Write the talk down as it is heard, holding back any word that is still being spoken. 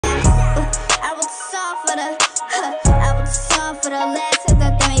the, I was just on for the last cause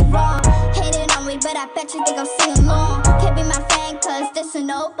that they me wrong. Hating on me, but I bet you think I'm singing along. Can't be my friend cause this a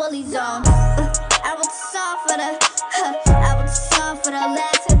no bully zone. I was just on for the, I was just on for the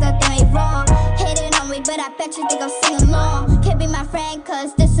last cause that they me wrong. Hating on me, but I bet you think I'm singing along. Can't be my friend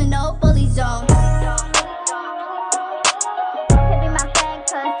cause this a no bully zone.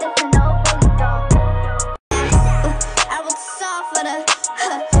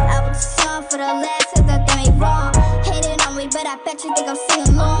 For the last cause that they me wrong. Hating on me, but I bet you think I'm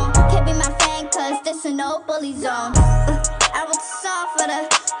singing along. Can't be my friend cause this a no bully zone. I was just on for the,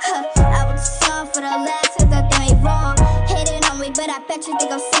 I was just on for the last cause that they me wrong. Hating on me, but I bet you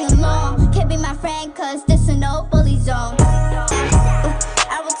think I'm singing along. Can't be my friend cause this a no bully zone.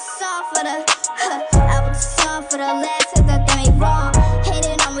 I was just on for the, I was just on for the last cause that they me wrong.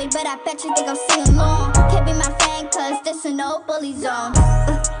 Hating on me, but I bet you think I'm singing along. Can't be my friend cause this a no bully zone.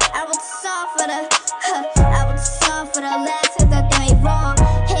 I was just on for the, I was just on for the last cause that they me wrong.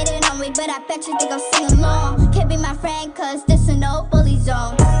 Hating on me, but I bet you think I'm singing along. Can't be my friend cause this a no bully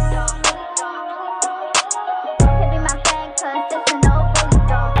zone. Can't be my friend cause this a no bully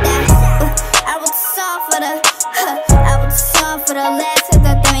zone. I was just on for the, I was just on for the last cause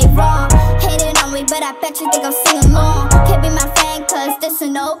that they me wrong. Hating on me, but I bet you think I'm singing along. Can't be my friend cause this a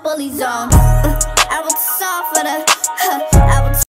no bully zone. I was just on for the, I was